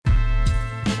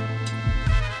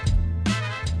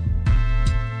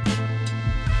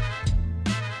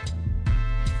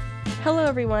Hello,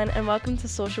 everyone, and welcome to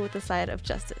Social with a Side of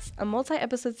Justice, a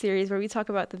multi-episode series where we talk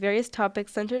about the various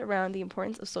topics centered around the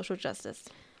importance of social justice.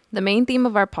 The main theme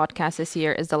of our podcast this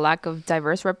year is the lack of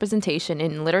diverse representation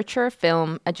in literature,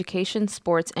 film, education,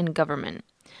 sports, and government.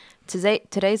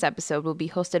 Today's episode will be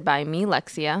hosted by me,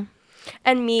 Lexia.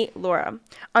 And me, Laura.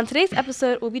 On today's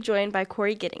episode, we'll be joined by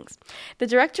Cory Giddings, the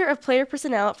Director of Player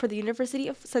Personnel for the University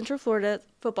of Central Florida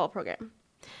football program.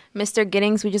 Mr.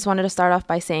 Giddings, we just wanted to start off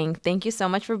by saying thank you so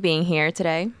much for being here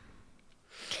today.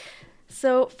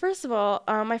 So, first of all,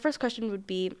 my first question would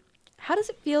be, how does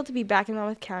it feel to be back in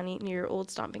Monmouth County near your old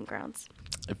stomping grounds?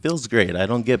 It feels great. I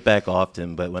don't get back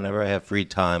often, but whenever I have free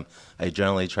time, I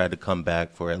generally try to come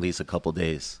back for at least a couple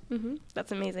days. Mm-hmm.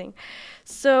 That's amazing.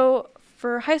 So,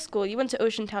 for high school, you went to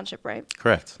Ocean Township, right?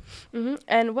 Correct. Mm-hmm.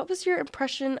 And what was your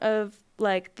impression of,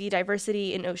 the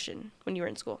diversity in Ocean when you were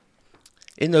in school?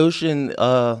 In Ocean,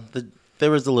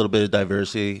 there was a little bit of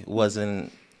diversity. It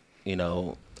wasn't,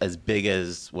 as big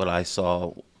as what I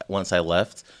saw once I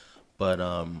left, but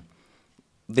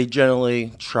they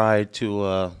generally tried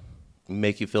to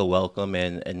make you feel welcome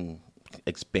and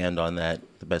expand on that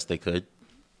the best they could.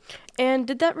 And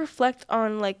did that reflect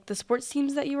on, the sports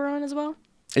teams that you were on as well?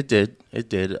 It did. It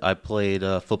did. I played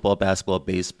football, basketball,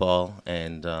 baseball,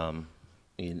 and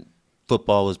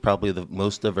football was probably the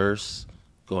most diverse,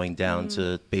 going down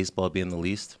to baseball being the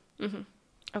least. Mm-hmm.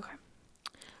 Okay.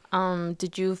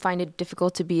 Did you find it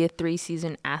difficult to be a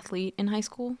 3-season athlete in high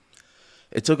school?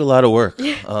 It took a lot of work.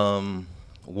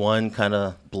 One kind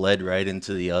of bled right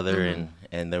into the other,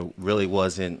 and there really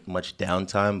wasn't much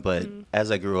downtime. But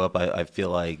as I grew up, I feel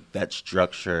like that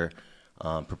structure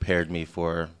prepared me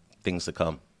for things to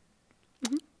come.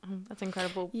 Mm-hmm. That's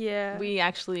incredible. Yeah.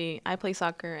 I play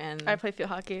soccer and I play field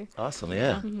hockey. Awesome,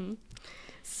 yeah. Mm-hmm.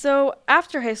 So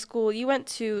after high school, you went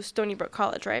to Stony Brook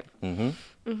College, right?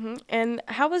 Mm-hmm. Mm-hmm. And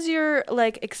how was your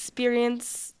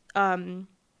experience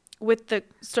with the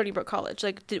Stony Brook College?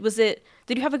 Did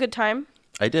you have a good time?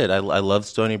 I did. I love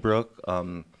Stony Brook.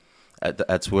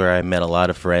 That's where I met a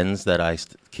lot of friends that I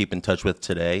keep in touch with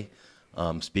today.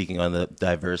 Speaking on the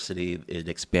diversity, it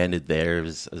expanded there. It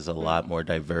was a lot more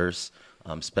diverse,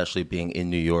 especially being in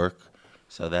New York.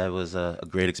 So that was a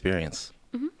great experience.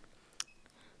 Mm-hmm.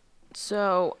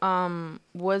 So,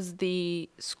 was the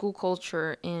school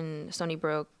culture in Stony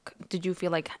Brook, did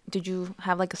you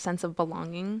have a sense of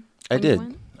belonging? I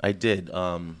did.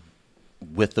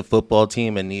 With the football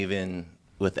team and even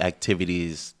with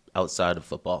activities outside of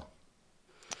football.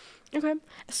 Okay.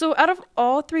 So out of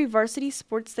all 3 varsity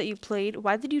sports that you played,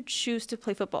 why did you choose to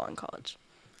play football in college?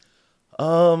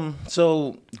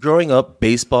 So growing up,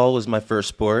 baseball was my first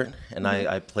sport, and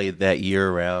I played that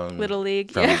year round. Little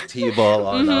League. From T-ball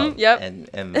on up. Yep.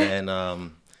 And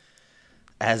then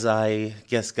as I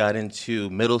got into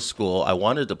middle school, I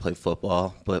wanted to play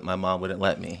football, but my mom wouldn't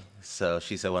let me. So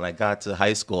she said when I got to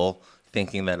high school,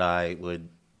 thinking that I would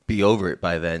be over it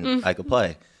by then, I could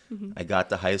play. Mm-hmm. I got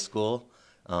to high school,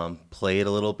 played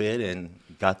a little bit, and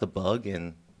got the bug,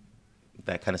 and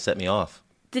that kind of set me off.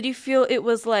 Did you feel it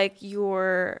was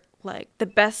your the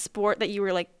best sport that you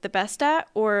were the best at,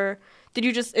 or did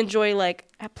you just enjoy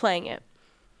playing it?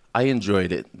 I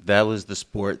enjoyed it. That was the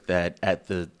sport that at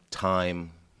the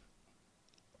time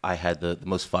I had the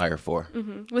most fire for.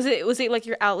 Mm-hmm. Was it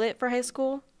your outlet for high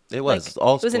school? It was.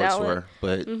 All sports were,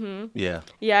 but yeah.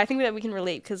 Yeah, I think that we can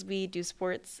relate because we do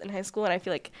sports in high school, and I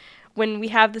feel like when we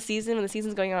have when the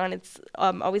season's going on, it's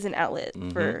always an outlet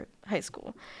for high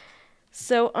school.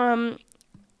 So,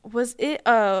 was it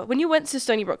when you went to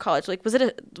Stony Brook College, was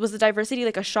the diversity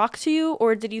a shock to you,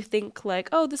 or did you think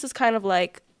oh, this is kind of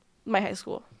like my high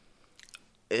school?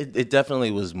 It definitely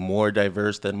was more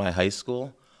diverse than my high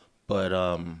school, but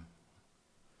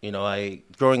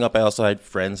growing up, I also had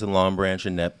friends in Long Branch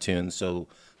and Neptune, so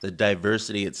the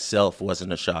diversity itself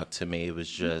wasn't a shock to me. It was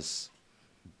just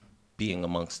being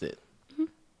amongst it. Mm-hmm.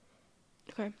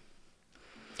 Okay.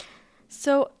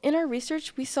 So in our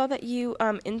research, we saw that you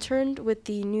interned with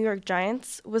the New York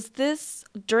Giants. Was this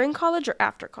during college or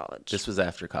after college? This was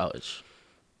after college.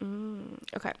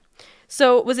 Okay.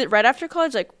 So was it right after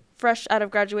college, fresh out of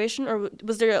graduation, or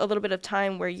was there a little bit of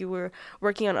time where you were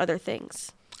working on other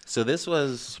things? So this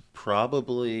was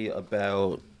probably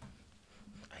about,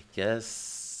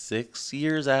 6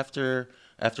 years after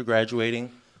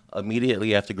graduating.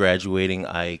 Immediately after graduating,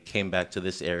 I came back to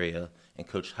this area and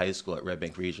coached high school at Red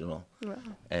Bank Regional. Wow.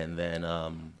 And then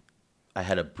I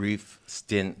had a brief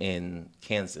stint in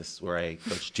Kansas where I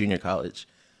coached junior college.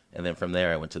 And then from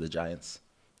there, I went to the Giants.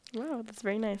 Wow, that's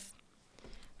very nice.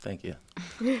 Thank you.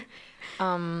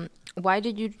 Why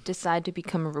did you decide to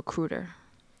become a recruiter?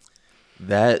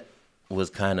 That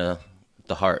was kind of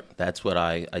the heart. That's what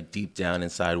I deep down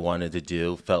inside wanted to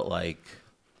do, felt like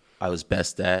I was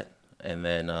best at, and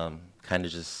then kind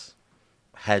of just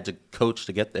had to coach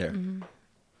to get there.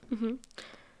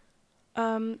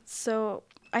 So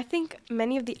I think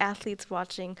many of the athletes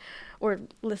watching or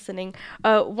listening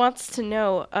wants to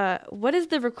know, what is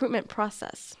the recruitment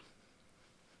process?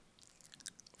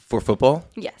 For football?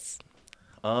 Yes.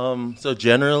 So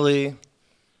generally,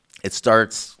 it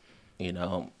starts,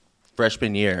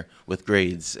 freshman year with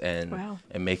grades and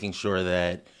making sure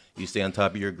that you stay on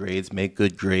top of your grades, make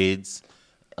good grades,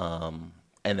 and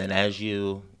then as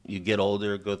you get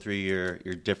older, go through your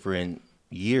different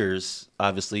years.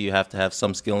 Obviously, you have to have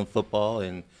some skill in football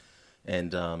and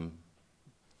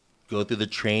go through the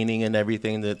training and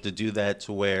everything to do that,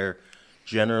 to where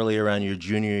generally around your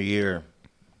junior year,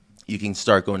 you can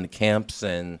start going to camps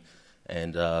and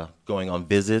going on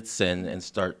visits and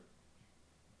start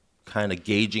kind of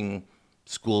gauging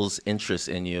school's interest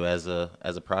in you as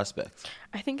a prospect.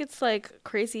 I think it's like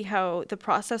crazy how the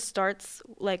process starts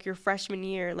like your freshman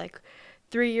year, like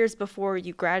 3 years before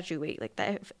you graduate. Like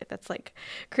that's like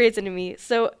crazy to me.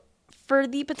 So for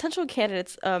the potential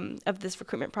candidates of this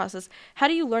recruitment process, how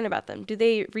do you learn about them? Do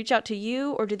they reach out to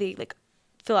you, or do they like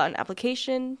fill out an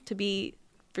application to be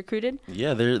recruited?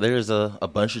 Yeah, there's a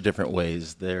bunch of different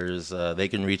ways. There's they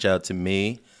can reach out to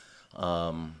me.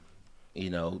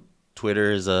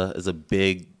 Twitter is a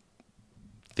big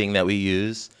thing that we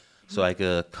use, so I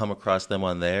could come across them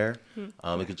on there.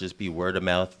 It could just be word of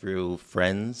mouth through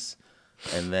friends,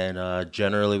 and then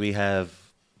generally we have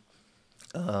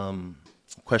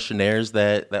questionnaires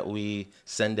that we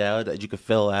send out that you could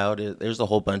fill out. There's a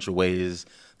whole bunch of ways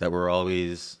that we're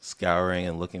always scouring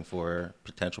and looking for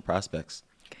potential prospects.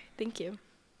 Okay, thank you.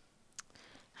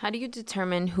 How do you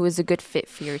determine who is a good fit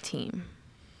for your team?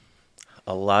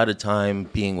 A lot of time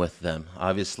being with them.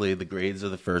 Obviously, the grades are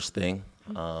the first thing.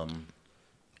 And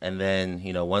then,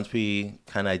 once we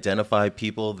kind of identify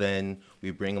people, then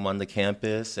we bring them on the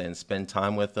campus and spend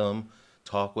time with them,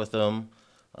 talk with them,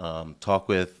 talk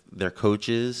with their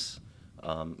coaches,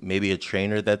 maybe a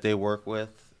trainer that they work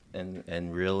with,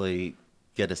 and really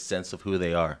get a sense of who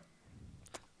they are.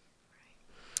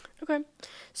 Okay.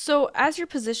 So as your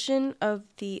position of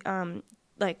the,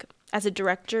 as a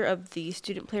director of the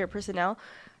student player personnel,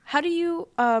 how do you,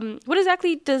 what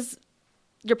exactly does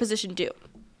your position do?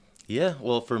 Yeah,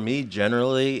 well, for me,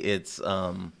 generally, it's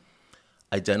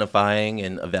identifying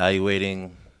and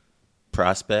evaluating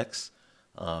prospects,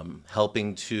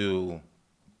 helping to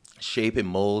shape and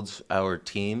mold our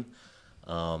team.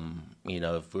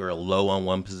 If we're low on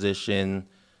one position,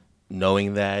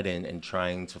 knowing that and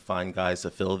trying to find guys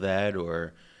to fill that,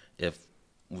 or if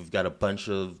we've got a bunch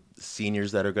of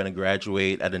seniors that are going to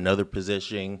graduate at another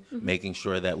position, making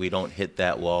sure that we don't hit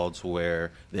that wall to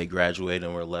where they graduate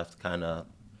and we're left kind of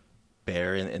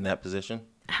bare in that position.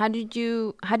 How do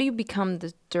you become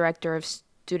the director of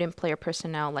student player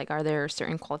personnel? Like, are there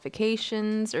certain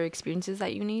qualifications or experiences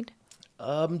that you need?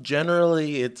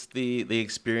 Generally, it's the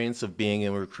experience of being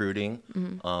in recruiting,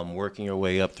 working your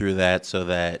way up through that so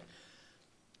that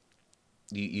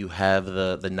you have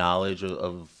the knowledge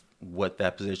of what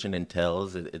that position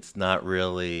entails. It's not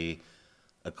really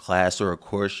a class or a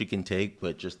course you can take,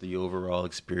 but just the overall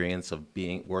experience of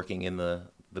working in the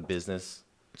business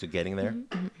to getting there.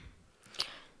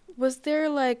 Was there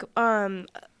like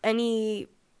any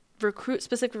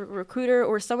specific recruiter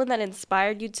or someone that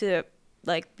inspired you to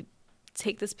like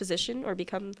take this position or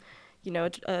become,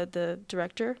 the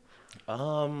director?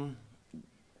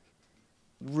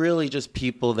 Really just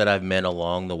people that I've met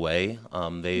along the way.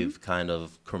 They've kind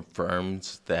of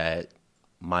confirmed that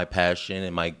my passion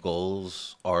and my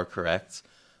goals are correct.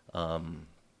 The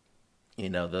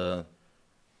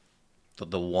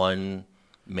one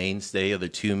mainstay or the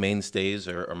two mainstays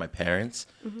are my parents.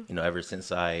 Ever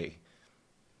since I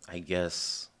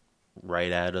guess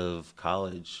right out of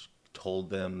college, told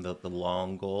them the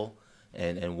long goal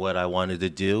and what I wanted to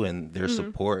do, and their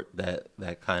support that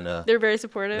kind of... They're very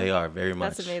supportive? They are, very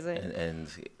much. That's amazing. And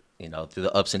through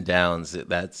the ups and downs,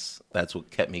 that's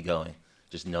what kept me going,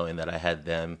 just knowing that I had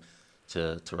them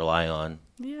to rely on.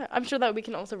 Yeah, I'm sure that we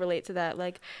can also relate to that.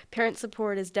 Like, parent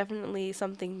support is definitely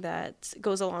something that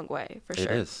goes a long way, for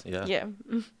sure. It is, yeah. Yeah.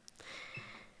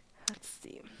 Let's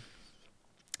see.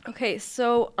 Okay,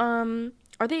 so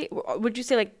would you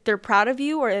say, like, they're proud of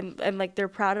you, and like, they're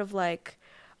proud of, like,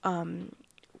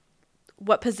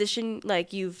 what position,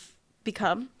 like, you've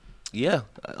become? Yeah.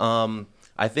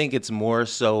 I think it's more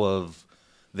so of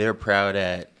they're proud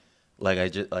at, like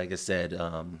I said,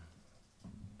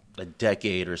 a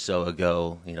decade or so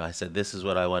ago, I said, this is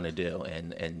what I want to do.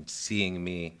 And seeing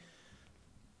me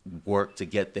worked to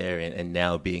get there and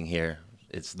now being here.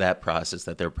 It's that process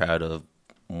that they're proud of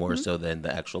more so than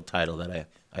the actual title that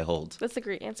I hold. That's a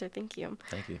great answer. Thank you.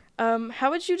 Thank you.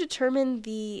 How would you determine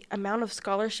the amount of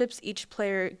scholarships each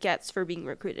player gets for being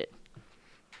recruited?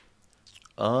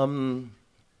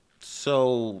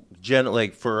 So generally,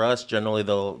 like for us, generally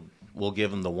we'll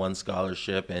give them the one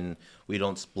scholarship, and we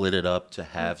don't split it up to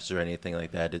halves or anything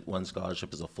like that. One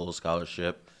scholarship is a full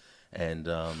scholarship, and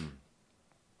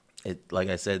like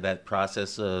I said, that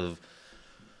process of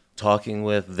talking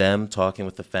with them, talking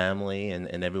with the family,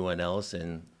 and everyone else,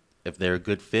 and if they're a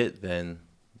good fit, then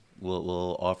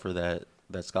we'll offer that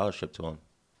scholarship to them.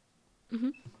 Mm-hmm.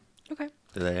 Okay.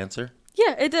 Did that answer?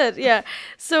 Yeah, it did. Yeah.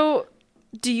 So,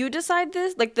 do you decide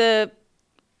this, like the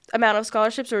amount of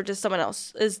scholarships, or just someone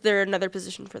else? Is there another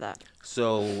position for that?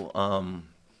 So,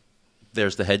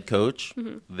 there's the head coach.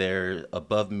 Mm-hmm. There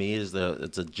above me is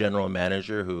it's a general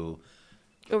manager who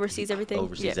Oversees everything.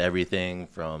 Oversees everything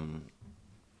from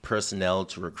personnel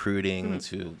to recruiting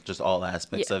to just all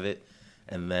aspects of it.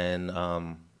 And then,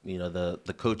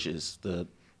 the coaches, the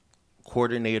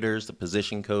coordinators, the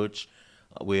position coach,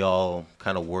 we all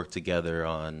kind of work together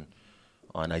on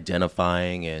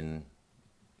identifying and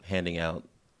handing out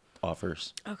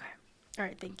offers. Okay. All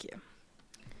right. Thank you.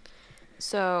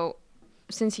 So,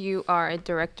 since you are a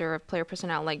director of player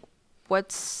personnel, like,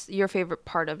 what's your favorite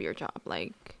part of your job?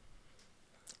 Like,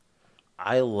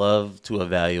 I love to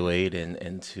evaluate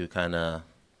and to kind of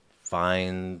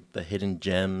find the hidden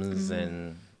gems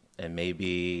and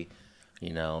maybe,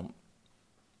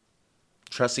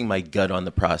 trusting my gut on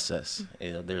the process.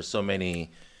 There's so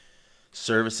many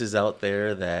services out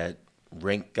there that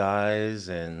rank guys,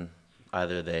 and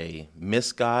either they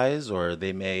miss guys or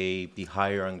they may be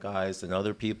higher on guys than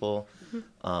other people.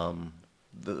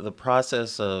 The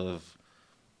process of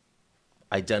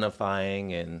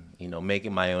identifying and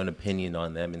making my own opinion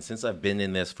on them, and since I've been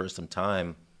in this for some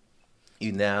time,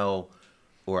 I'm now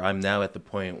at the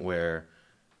point where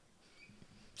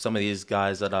some of these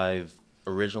guys that I've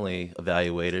originally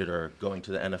evaluated are going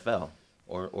to the NFL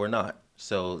or not.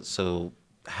 So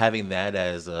having that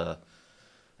as a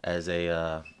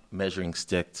measuring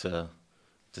stick to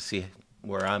see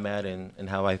where I'm at and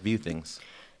how I view things.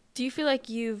 Do you feel like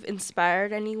you've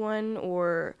inspired anyone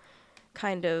or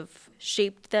kind of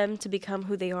shaped them to become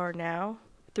who they are now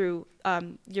through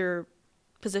your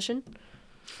position?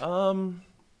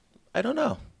 I don't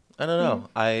know.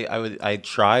 I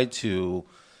try to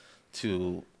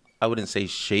I wouldn't say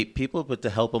shape people, but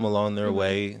to help them along their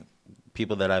way.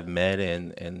 People that I've met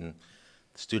and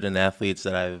student athletes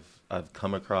that I've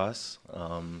come across.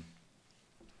 I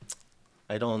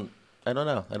don't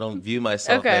know. I don't view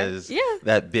myself as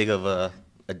that big of a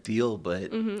deal,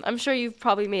 but I'm sure you've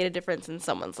probably made a difference in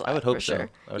someone's life. I would hope for so. sure.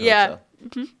 I would hope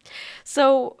so.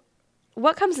 So,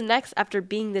 what comes next after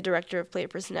being the director of player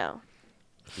personnel?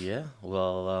 Yeah,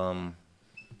 well,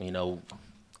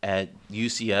 at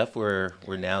UCF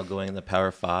we're now going to the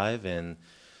Power 5, and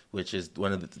which is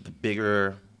one of the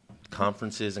bigger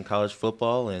conferences in college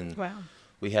football, and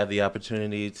we have the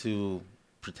opportunity to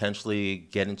potentially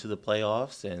get into the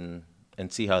playoffs and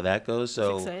see how that goes.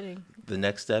 So That's exciting. The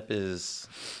next step is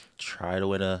try to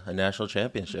win a national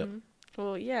championship.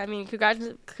 Well, yeah, I mean,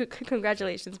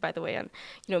 congratulations, by the way, on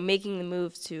making the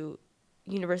move to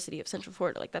University of Central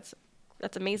Florida. Like that's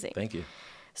amazing. Thank you.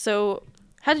 So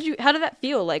how did that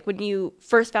feel like when you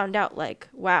first found out? Like,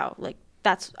 wow, like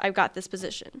I've got this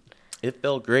position. It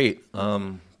felt great,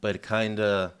 but kind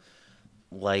of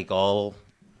like all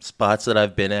spots that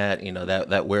I've been at,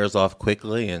 that wears off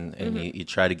quickly, and you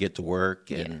try to get to work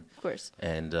and of course,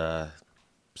 and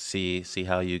see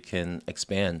how you can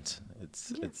expand.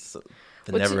 It's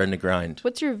the never-ending grind.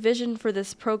 What's your vision for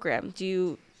this program? Do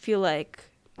you feel like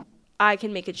I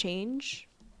can make a change?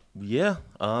 Yeah,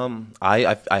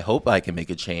 I hope I can make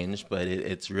a change, but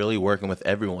it's really working with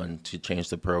everyone to change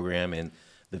the program, and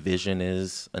the vision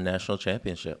is a national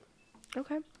championship.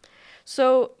 Okay.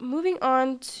 So moving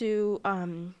on to,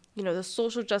 the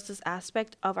social justice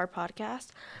aspect of our podcast.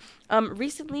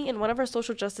 Recently in one of our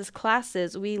social justice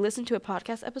classes, we listened to a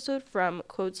podcast episode from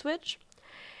Code Switch.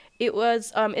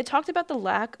 It talked about the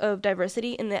lack of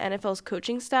diversity in the NFL's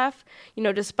coaching staff.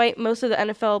 Despite most of the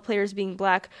NFL players being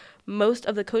black, most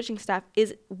of the coaching staff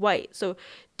is white. So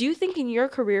do you think in your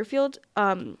career field,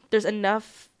 there's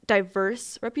enough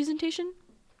diverse representation?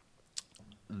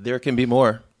 There can be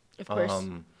more. Of course.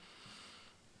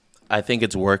 I think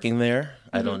it's working there.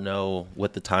 I don't know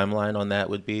what the timeline on that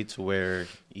would be to where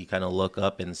you kind of look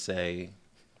up and say,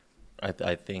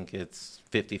 I think it's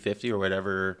 50-50 or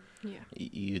whatever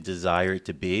you desire it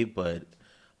to be, but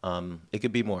it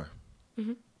could be more.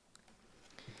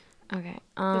 Okay.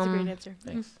 That's a great answer.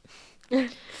 Thanks.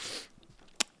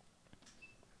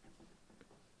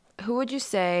 Who would you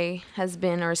say has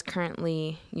been or is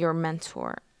currently your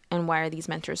mentor, and why are these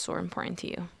mentors so important to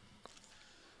you?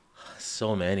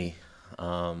 So many.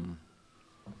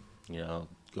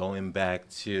 Going back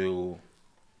to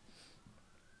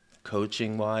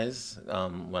coaching wise,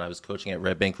 when I was coaching at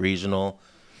Red Bank Regional,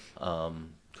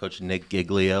 Coach Nick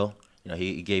Giglio,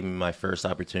 he gave me my first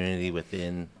opportunity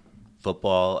within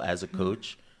football as a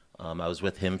coach. I was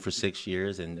with him for 6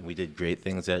 years, and we did great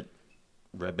things at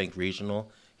Red Bank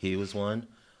Regional. He was one.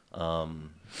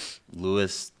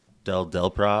 Louis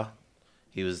Delpra,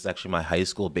 he was actually my high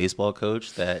school baseball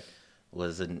coach that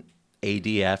was an AD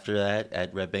after that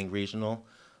at Red Bank Regional.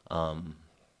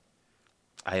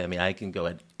 I can go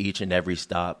at each and every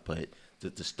stop, but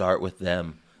to start with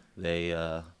them, they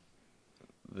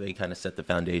kind of set the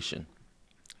foundation.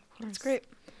 That's great.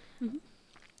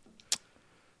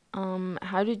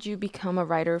 How did you become a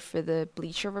writer for the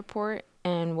Bleacher Report,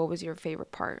 and what was your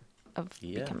favorite part of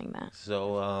becoming that?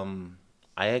 So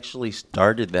I actually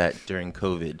started that during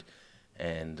COVID,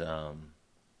 and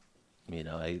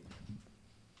I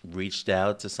reached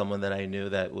out to someone that I knew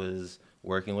that was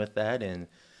working with that, and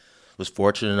was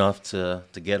fortunate enough to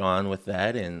get on with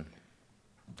that and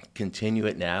continue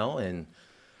it now. And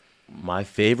my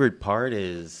favorite part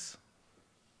is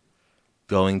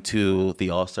going to the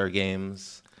All-Star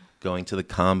games, going to the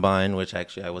Combine, which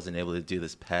actually I wasn't able to do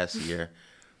this past year.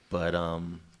 But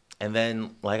and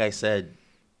then, like I said,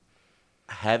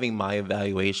 having my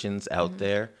evaluations out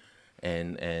there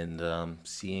and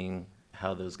seeing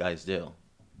how those guys do.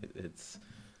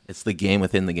 It's the game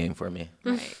within the game for me.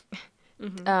 Right.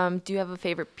 Do you have a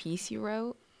favorite piece you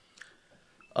wrote?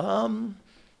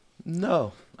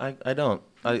 No, I don't.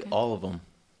 Okay. All of them,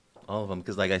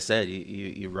 because like I said,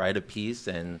 you write a piece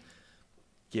and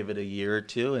give it a year or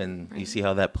two, and you see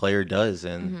how that player does,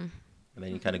 and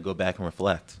then you kind of go back and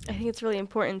reflect. I think it's really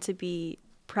important to be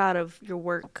proud of your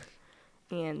work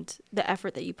and the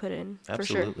effort that you put in.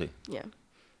 Absolutely. For sure.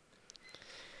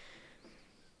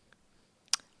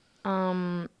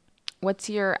 Yeah. What's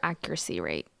your accuracy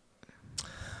rate?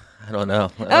 I don't know.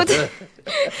 Okay.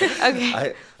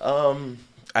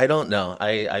 I don't know.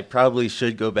 I probably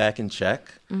should go back and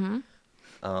check.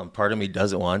 Part of me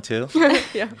doesn't want to.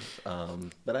 Yeah.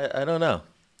 But I don't know.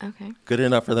 Okay. Good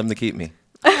enough for them to keep me.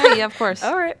 Yeah, of course.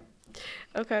 All right.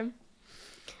 Okay.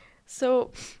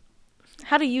 So,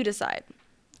 how do you decide,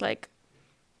 like,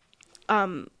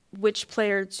 which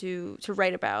player to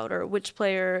write about, or which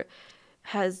player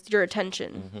has your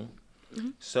attention?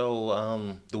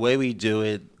 So the way we do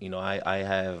it, I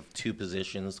have two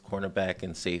positions, cornerback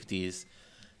and safeties,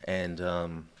 and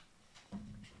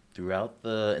throughout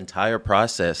the entire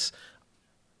process,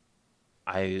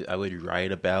 I would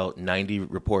write about 90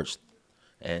 reports,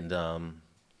 and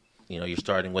you're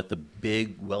starting with the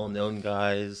big, well-known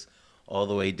guys, all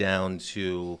the way down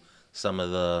to some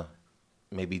of the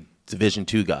maybe Division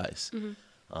II guys,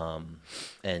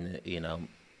 and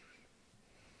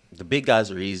the big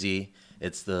guys are easy.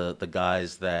 It's the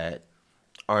guys that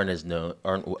aren't as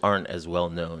well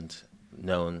known,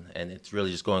 and it's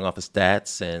really just going off of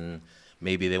stats, and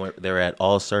maybe they were at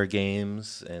All-Star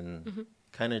games, and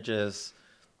kind of just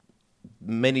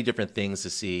many different things to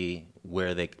see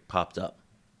where they popped up.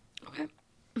 Okay.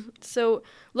 So,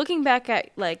 looking back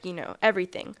at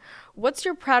everything, what's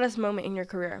your proudest moment in your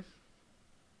career?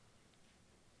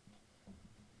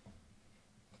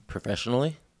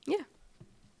 Professionally? Yeah.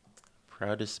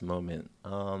 Proudest moment.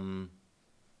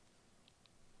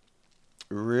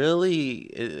 Really,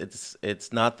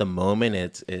 it's not the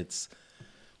moment. It's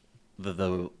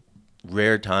the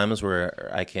rare times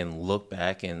where I can look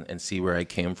back and see where I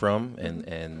came from,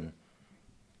 and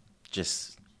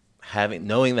just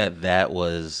knowing that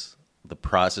was the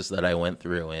process that I went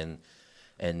through,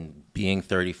 and being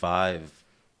 35,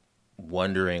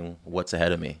 wondering what's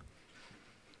ahead of me.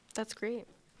 That's great.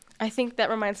 I think that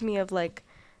reminds me of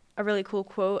a really cool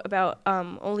quote about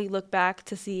only look back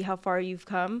to see how far you've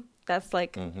come. That's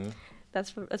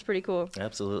that's pretty cool.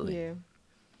 Absolutely. Yeah.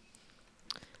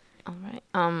 All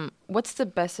right. What's the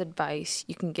best advice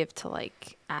you can give to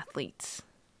athletes?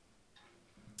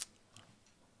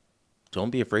 Don't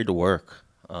be afraid to work.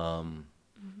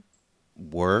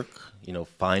 Work,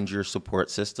 find your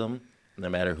support system, no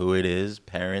matter who it is,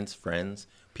 parents, friends,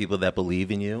 people that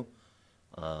believe in you.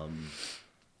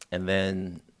 And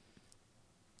then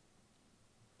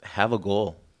have a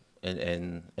goal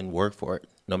and work for it,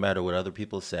 no matter what other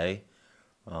people say.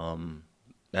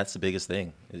 That's the biggest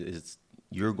thing.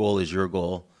 Your goal is your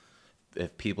goal.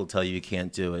 If people tell you you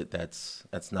can't do it, that's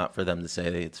not for them to say.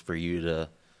 It's for you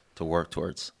to work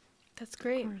towards. That's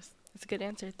great. That's a good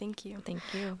answer. Thank you. Thank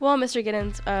you. Well, Mr.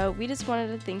 Giddens, we just wanted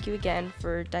to thank you again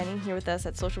for dining here with us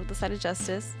at Social with the Side of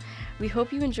Justice. We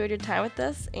hope you enjoyed your time with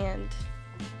us, and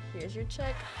here's your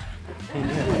check.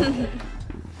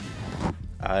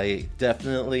 I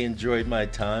definitely enjoyed my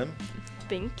time.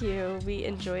 Thank you. We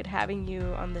enjoyed having you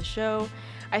on the show.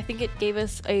 I think it gave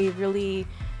us a really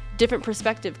different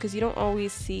perspective because you don't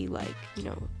always see, like, you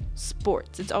know,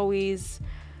 sports. It's always,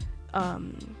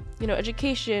 you know,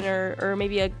 education or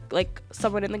maybe like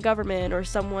someone in the government or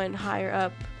someone higher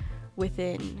up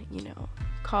within, you know,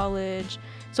 college.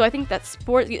 So I think that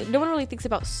no one really thinks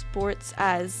about sports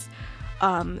as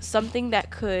something that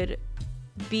could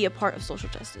be a part of social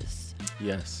justice.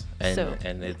 Yes,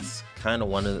 and it's kind of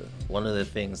one of the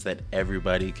things that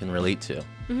everybody can relate to.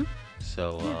 Mm-hmm.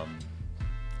 So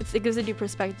it gives a new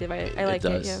perspective. I like it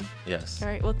does. it. Yeah. Yes. All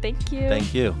right. Well, thank you.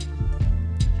 Thank you.